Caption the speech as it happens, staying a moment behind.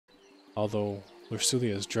although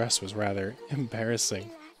Lursulia's dress was rather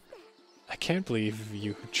embarrassing. I can't believe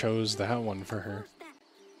you chose that one for her.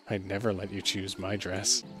 I'd never let you choose my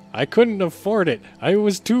dress. I couldn't afford it. I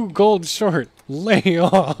was 2 gold short. Lay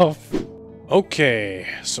off. Okay,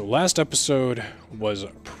 so last episode was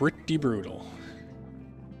pretty brutal.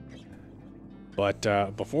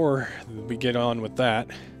 But before we get on with that,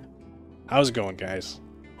 how's it going, guys?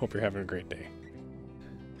 Hope you're having a great day.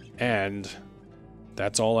 And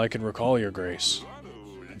that's all I can recall, Your Grace.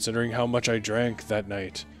 Considering how much I drank that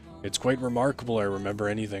night, it's quite remarkable I remember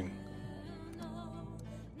anything.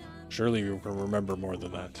 Surely you can remember more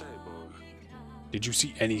than that. Did you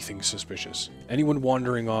see anything suspicious? Anyone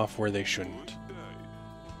wandering off where they shouldn't?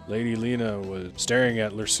 Lady Lena was staring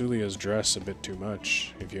at Lursulia's dress a bit too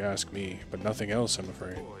much, if you ask me, but nothing else, I'm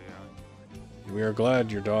afraid. We are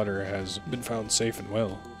glad your daughter has been found safe and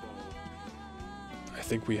well. I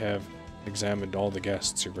think we have examined all the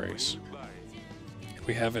guests, Your Grace.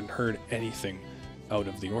 We haven't heard anything out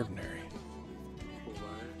of the ordinary.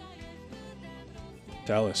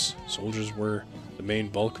 Dallas, soldiers were the main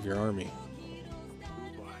bulk of your army.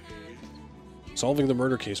 Solving the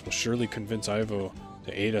murder case will surely convince Ivo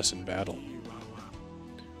to aid us in battle.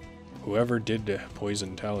 Whoever did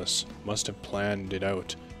poison Talus must have planned it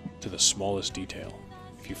out to the smallest detail.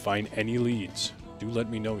 If you find any leads, do let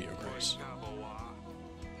me know, Your Grace.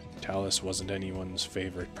 Talus wasn't anyone's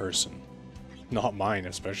favorite person. Not mine,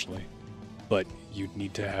 especially. But you'd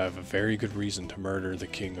need to have a very good reason to murder the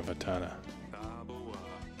King of Atana.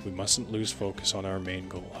 We mustn't lose focus on our main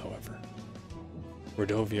goal, however.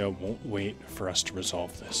 Rodovia won't wait for us to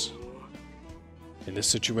resolve this. In this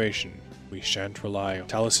situation, we shan't rely on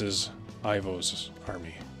Talus's, Ivo's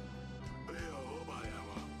army.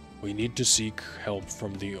 We need to seek help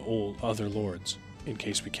from the other lords, in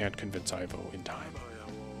case we can't convince Ivo in time.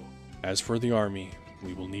 As for the army,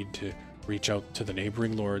 we will need to reach out to the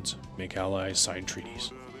neighboring lords, make allies, sign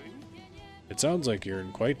treaties. It sounds like you're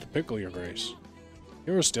in quite a pickle, Your Grace.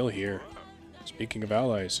 You're still here. Speaking of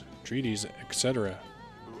allies, treaties, etc.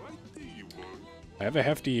 I have a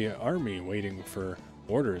hefty army waiting for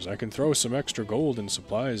orders. I can throw some extra gold and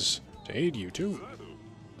supplies to aid you, too.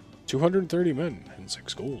 230 men and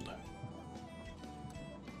 6 gold.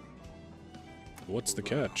 What's the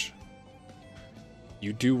catch?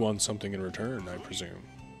 You do want something in return, I presume.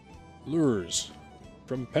 Lures.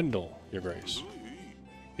 From Pendle, Your Grace.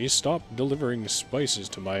 He stopped delivering spices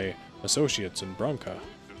to my associates in Branca.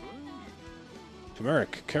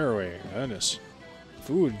 Turmeric, caraway, anise.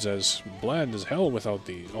 Food's as bland as hell without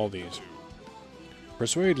all these.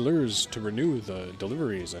 Persuade Lurs to renew the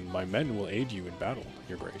deliveries, and my men will aid you in battle,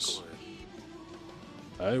 Your Grace.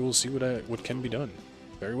 I will see what can be done.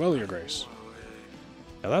 Very well, Your Grace.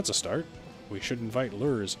 Now that's a start. We should invite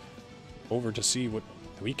Lurs over to see what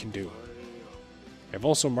we can do. I've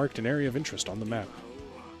also marked an area of interest on the map.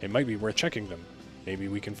 It might be worth checking them. Maybe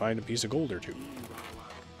we can find a piece of gold or two.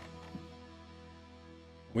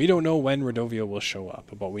 We don't know when Rodovia will show up,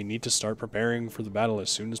 but we need to start preparing for the battle as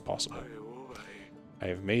soon as possible. I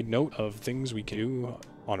have made note of things we can do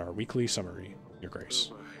on our weekly summary, Your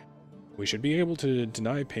Grace. We should be able to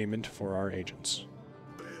deny payment for our agents.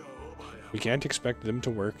 We can't expect them to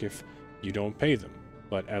work if you don't pay them,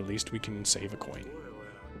 but at least we can save a coin.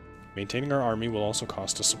 Maintaining our army will also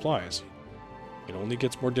cost us supplies. It only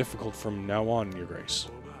gets more difficult from now on, Your Grace.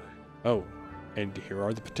 Oh, and here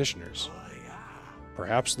are the petitioners.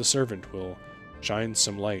 Perhaps the servant will shine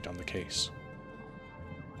some light on the case.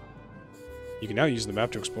 You can now use the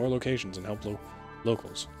map to explore locations and help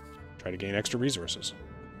locals. Try to gain extra resources.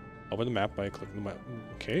 Open the map by clicking the map.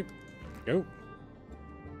 Okay, go.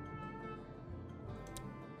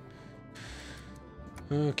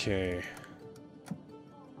 Okay.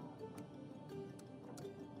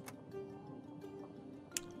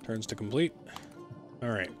 Turns to complete.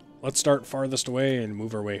 Alright, let's start farthest away and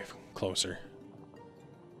move our way closer.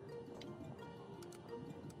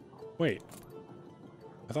 Wait.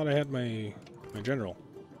 I thought I had my general.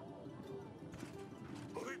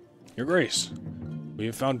 Your Grace, we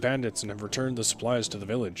have found bandits and have returned the supplies to the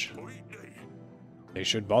village. They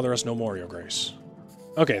should bother us no more, Your Grace.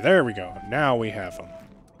 Okay, there we go. Now we have them.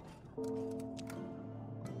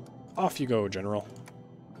 Off you go, General.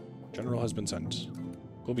 General has been sent.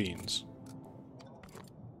 Cool beans.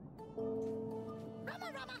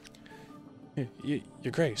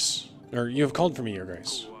 Your Grace. Or, you have called for me, Your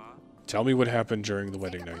Grace. Tell me what happened during the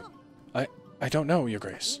wedding night. I don't know, Your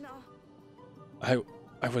Grace. I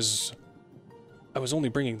was only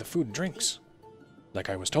bringing the food and drinks.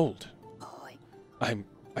 Like I was told. I'm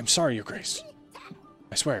sorry, Your Grace.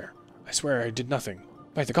 I swear I did nothing.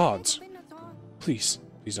 By the gods. Please,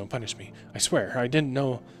 Please don't punish me. I swear, I didn't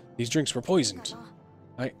know these drinks were poisoned.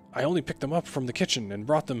 I only picked them up from the kitchen and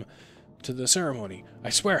brought them to the ceremony. I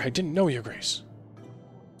swear, I didn't know, Your Grace.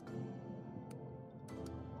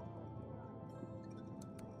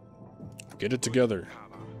 Get it together.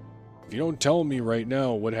 If you don't tell me right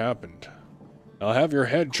now what happened, I'll have your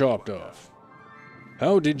head chopped off.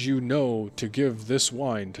 How did you know to give this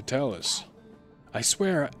wine to Talus? I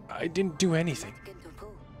swear, I didn't do anything.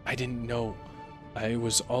 I didn't know. I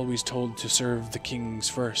was always told to serve the kings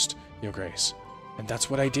first, Your Grace, and that's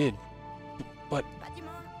what I did. But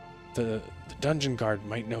the dungeon guard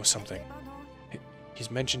might know something. He's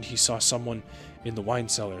mentioned he saw someone in the wine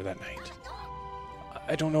cellar that night.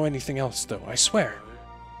 I don't know anything else, though, I swear.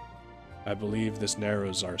 I believe this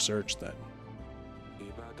narrows our search, then.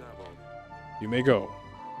 You may go,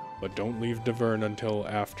 but don't leave Davern until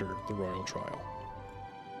after the royal trial.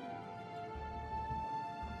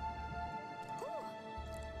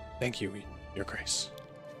 Thank you, Your Grace.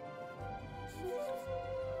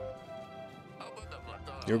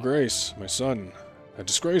 Your Grace, my son, a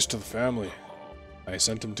disgrace to the family. I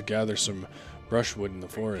sent him to gather some brushwood in the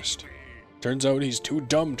forest. Turns out he's too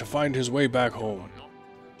dumb to find his way back home.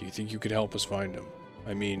 Do you think you could help us find him?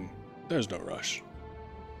 I mean, there's no rush.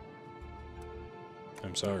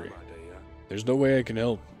 I'm sorry. There's no way I can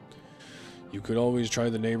help. You could always try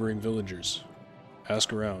the neighboring villagers.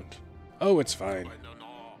 Ask around. Oh, it's fine.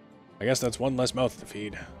 I guess that's one less mouth to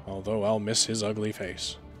feed, although I'll miss his ugly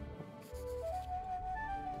face.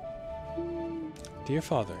 Dear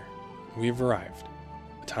Father, we have arrived.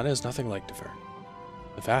 Atana is nothing like Davern.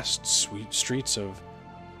 The vast, sweet streets of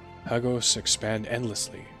Hagos expand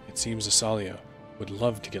endlessly. It seems Asalia would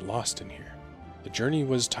love to get lost in here. The journey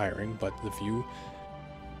was tiring, but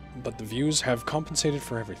the views have compensated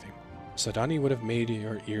for everything. Sadani would have made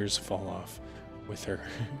your ears fall off with her.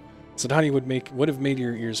 Sadani would have made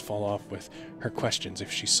your ears fall off with her questions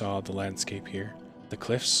if she saw the landscape here. The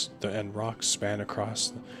cliffs and rocks span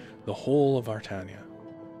across the whole of Artania.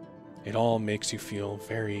 It all makes you feel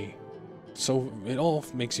very small.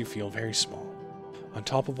 On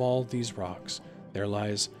top of all these rocks, there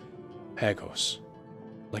lies Hagos,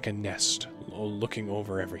 like a nest looking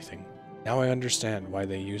over everything. Now I understand why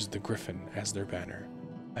they used the griffin as their banner.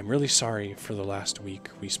 I'm really sorry for the last week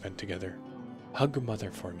we spent together. Hug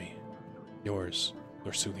Mother for me. Yours,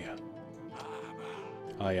 Lorsulia.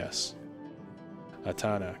 Ah yes.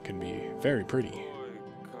 Atana can be very pretty,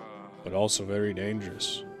 but also very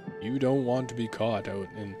dangerous. You don't want to be caught out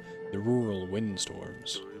in the rural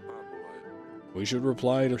windstorms. We should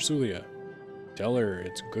reply to Lorsulia. Tell her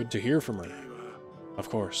it's good to hear from her. Of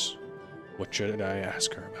course. What should I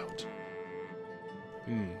ask her about?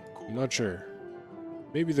 I'm not sure.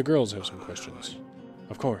 Maybe the girls have some questions.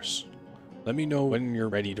 Of course. Let me know when you're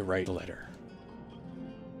ready to write a letter.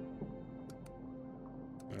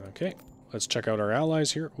 Okay, let's check out our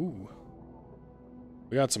allies here. Ooh.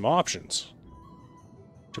 We got some options.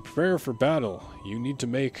 To prepare for battle, you need to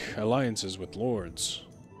make alliances with lords.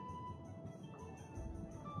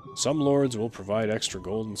 Some lords will provide extra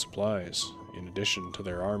gold and supplies, in addition to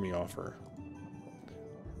their army offer.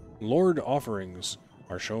 Lord offerings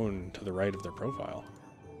are shown to the right of their profile.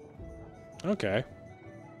 Okay.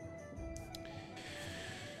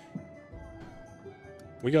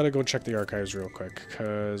 We gotta go check the archives real quick,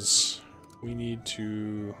 because we need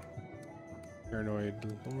to...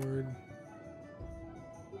 Paranoid Lord...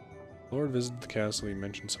 Lord visited the castle. He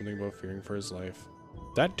mentioned something about fearing for his life.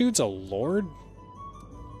 That dude's a lord?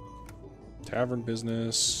 Tavern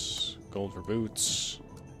business, gold for boots,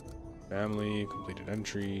 family, completed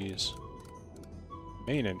entries,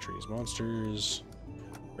 main entries, monsters,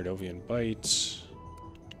 Redovian bites,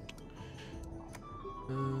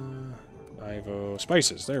 Ivo,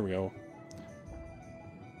 spices, there we go.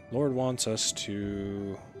 Lord wants us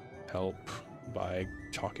to help by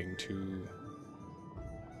talk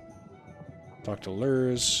to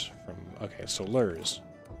Lurs from, okay, so Lurs.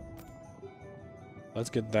 Let's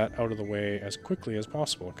get that out of the way as quickly as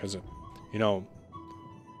possible, because it, you know,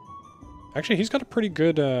 actually he's got a pretty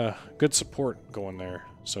good, good support going there.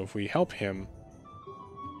 So if we help him,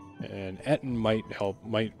 and Etten might help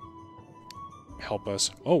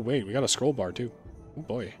us. Oh wait, we got a scroll bar too. Oh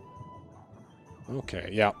boy. Okay,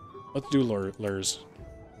 yeah, let's do Lurs.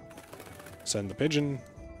 Send the pigeon.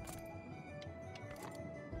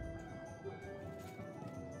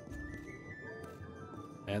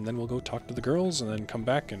 And then we'll go talk to the girls, and then come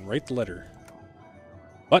back and write the letter.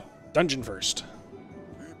 But, dungeon first.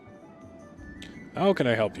 How can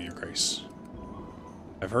I help you, Your Grace?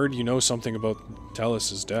 I've heard you know something about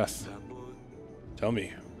Talus's death. Tell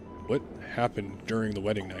me, what happened during the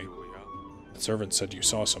wedding night? The servant said you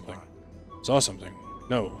saw something. Saw something?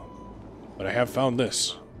 No. But I have found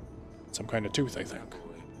this. Some kind of tooth, I think.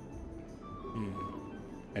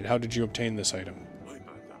 And how did you obtain this item?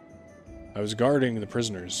 I was guarding the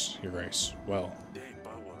prisoners, Your Grace. Well,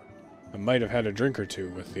 I might have had a drink or two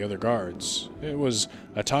with the other guards. It was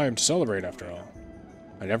a time to celebrate, after all.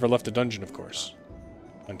 I never left the dungeon, of course.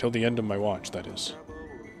 Until the end of my watch, that is.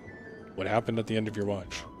 What happened at the end of your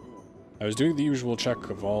watch? I was doing the usual check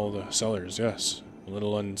of all the cellars, yes. A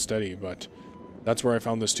little unsteady, but that's where I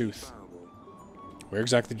found this tooth. Where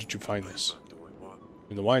exactly did you find this?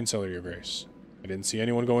 In the wine cellar, Your Grace. I didn't see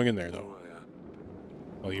anyone going in there, though.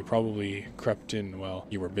 Well, you probably crept in while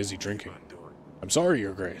you were busy drinking. I'm sorry,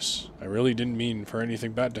 Your Grace. I really didn't mean for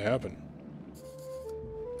anything bad to happen.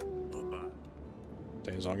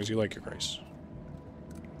 Stay as long as you like, Your Grace.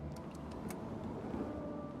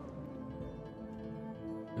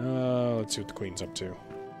 Let's see what the Queen's up to.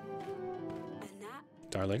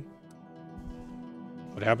 Darling?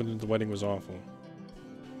 What happened at the wedding was awful.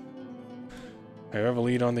 I have a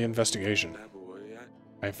lead on the investigation.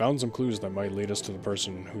 I found some clues that might lead us to the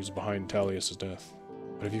person who's behind Talius' death.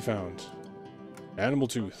 What have you found? Animal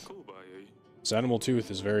tooth. This animal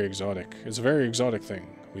tooth is very exotic. It's a very exotic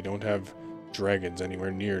thing. We don't have dragons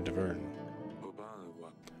anywhere near Davern.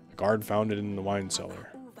 A guard found it in the wine cellar.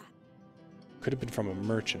 Could have been from a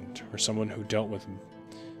merchant, or someone who dealt with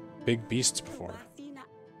big beasts before.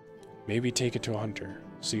 Maybe take it to a hunter.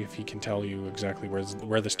 See if he can tell you exactly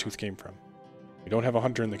where this tooth came from. We don't have a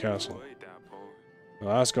hunter in the castle.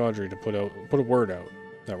 I'll ask Audrey to put a word out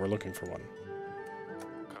that we're looking for one.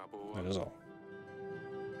 That is all.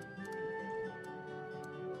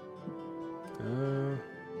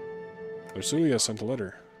 Ursulia sent a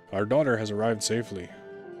letter. Our daughter has arrived safely.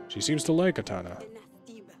 She seems to like Atana.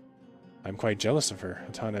 I'm quite jealous of her.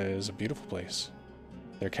 Atana is a beautiful place.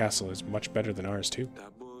 Their castle is much better than ours, too.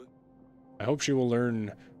 I hope she will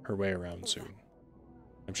learn her way around soon.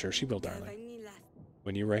 I'm sure she will, darling.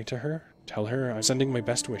 When you write to her, tell her I'm sending my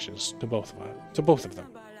best wishes to both of them.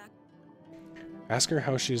 Ask her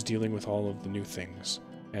how she is dealing with all of the new things,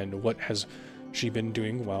 and what has she been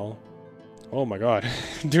doing well. Oh my god,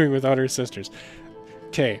 doing without her sisters.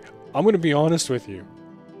 Okay, I'm gonna be honest with you.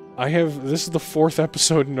 This is the 4th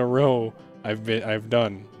episode in a row I've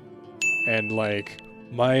done, and like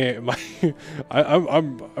I'm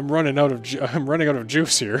running out of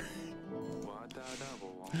juice here.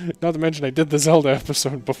 Not to mention I did the Zelda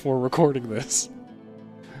episode before recording this.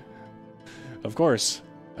 Of course,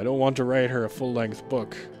 I don't want to write her a full-length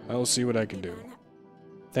book. I'll see what I can do.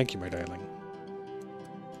 Thank you, my darling.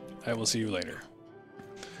 I will see you later.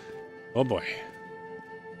 Oh boy.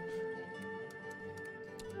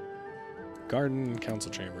 Garden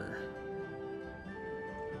Council Chamber.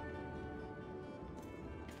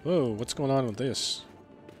 Whoa, what's going on with this?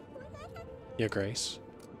 Yeah, Grace.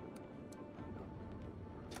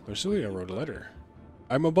 Ursulia wrote a letter.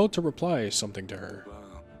 I'm about to reply something to her.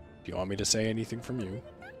 Do you want me to say anything from you?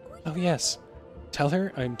 Oh yes. Tell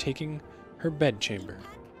her I'm taking her bedchamber.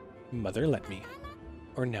 Mother let me.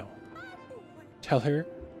 Or no. Tell her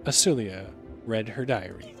Ursulia read her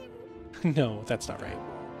diary. No, that's not right.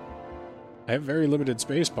 I have very limited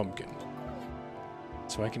space, Pumpkin.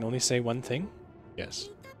 So I can only say one thing? Yes.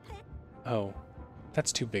 Oh,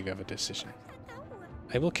 that's too big of a decision.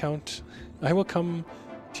 I will come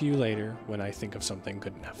to you later when I think of something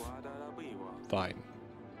good enough. Fine.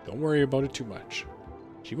 Don't worry about it too much.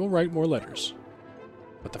 She will write more letters.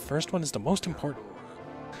 But the first one is the most important.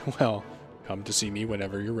 Well, come to see me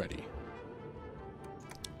whenever you're ready.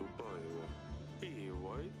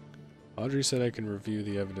 Audrey said I can review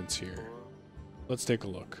the evidence here. Let's take a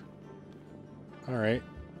look. Alright.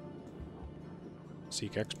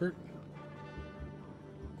 Seek expert.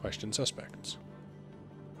 Question suspects.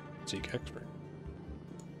 Seek expert.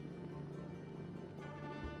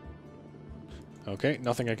 Okay,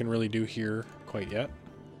 nothing I can really do here quite yet.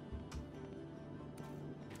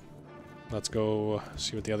 Let's go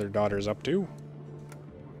see what the other daughter's up to.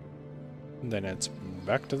 And then it's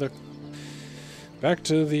back to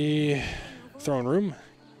the throne room.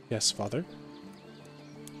 Yes, father.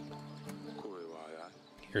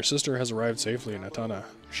 Your sister has arrived safely in Atana.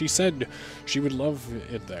 She said she would love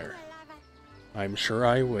it there. I'm sure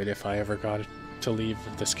I would if I ever got to leave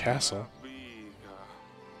this castle.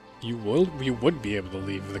 You would be able to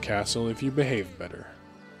leave the castle if you behaved better.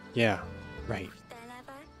 Yeah, right.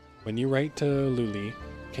 When you write to Luli,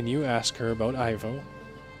 can you ask her about Ivo?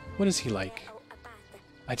 What is he like?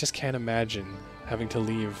 I just can't imagine having to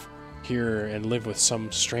leave here and live with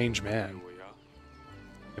some strange man.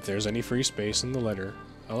 If there's any free space in the letter,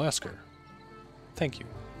 I'll ask her. Thank you.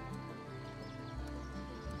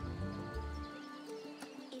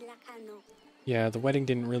 Yeah, the wedding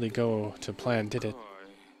didn't really go to plan, did it?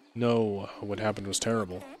 No, what happened was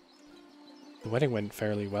terrible. The wedding went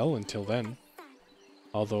fairly well until then.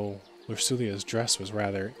 Although Lursulia's dress was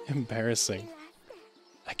rather embarrassing.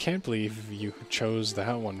 I can't believe you chose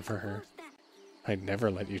that one for her. I'd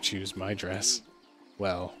never let you choose my dress.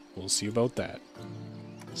 Well, we'll see about that.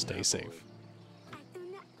 Stay safe.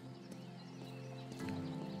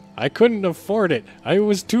 I couldn't afford it. I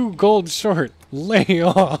was 2 gold short. Lay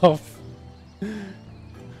off.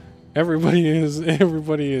 Everybody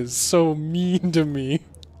is so mean to me.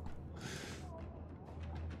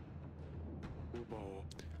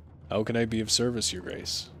 How can I be of service, Your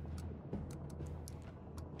Grace?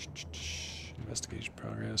 Investigation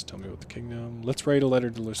progress. Tell me about the kingdom. Let's write a letter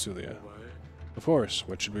to Lursulia. Of course.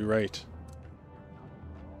 What should we write?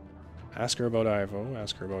 Ask her about Ivo.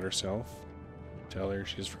 Ask her about herself. Tell her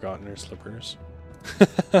she's forgotten her slippers.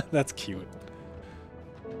 That's cute.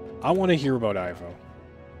 I want to hear about Ivo.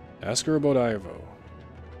 Ask her about Ivo.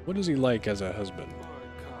 What is he like as a husband?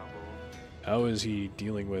 How is he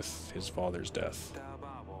dealing with his father's death?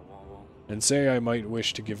 And say I might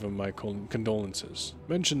wish to give him my condolences.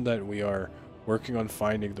 Mention that we are working on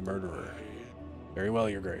finding the murderer. Very well,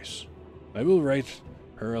 Your Grace. I will write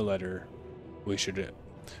her a letter. We should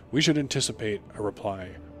anticipate a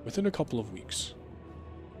reply within a couple of weeks.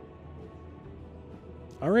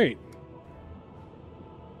 Alright.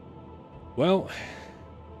 Well,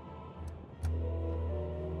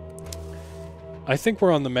 I think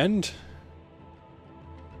we're on the mend.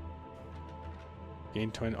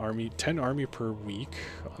 Gain 10 army per week.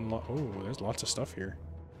 Oh, there's lots of stuff here.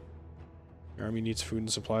 Your army needs food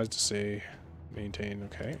and supplies to say maintain.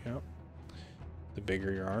 Okay, yep. The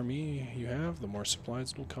bigger your army you have, the more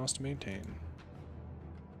supplies it will cost to maintain.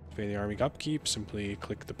 To pay the army upkeep, simply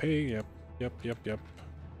click the pay. Yep.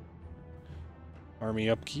 Army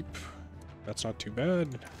upkeep. That's not too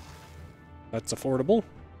bad. That's affordable.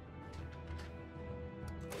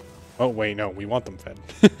 Oh, wait, no, we want them fed.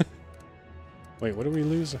 Wait, what do we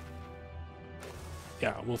lose?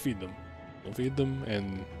 Yeah, we'll feed them. We'll feed them,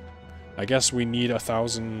 and I guess we need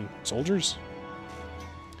 1,000 soldiers.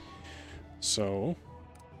 So,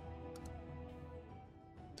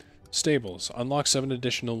 stables. Unlock 7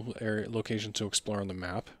 additional locations to explore on the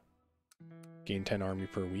map. Gain 10 army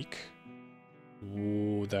per week.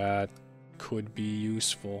 Ooh, that could be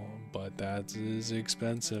useful, but that is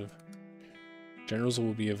expensive. Generals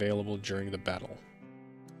will be available during the battle.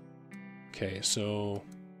 Okay, so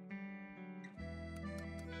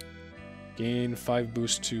gain 5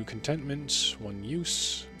 boost to contentment, 1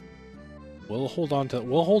 use. We'll hold on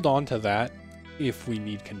to that if we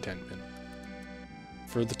need contentment.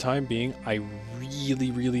 For the time being, I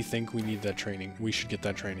really think we need that training. We should get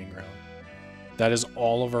that training ground. That is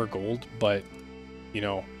all of our gold, but you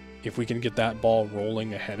know, if we can get that ball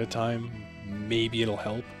rolling ahead of time, maybe it'll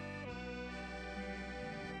help.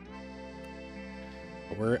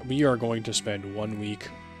 We are going to spend 1 week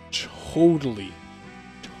totally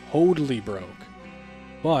broke.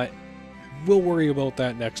 But we'll worry about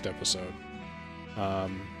that next episode.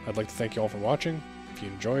 I'd like to thank you all for watching. If you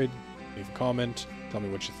enjoyed, leave a comment, tell me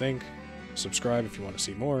what you think, subscribe if you want to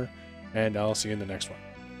see more, and I'll see you in the next one.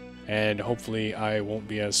 And hopefully I won't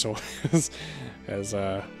be as as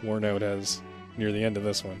worn out as near the end of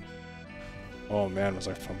this one. Oh man, was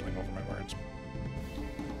I fumbling over my words.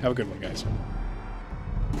 Have a good one, guys.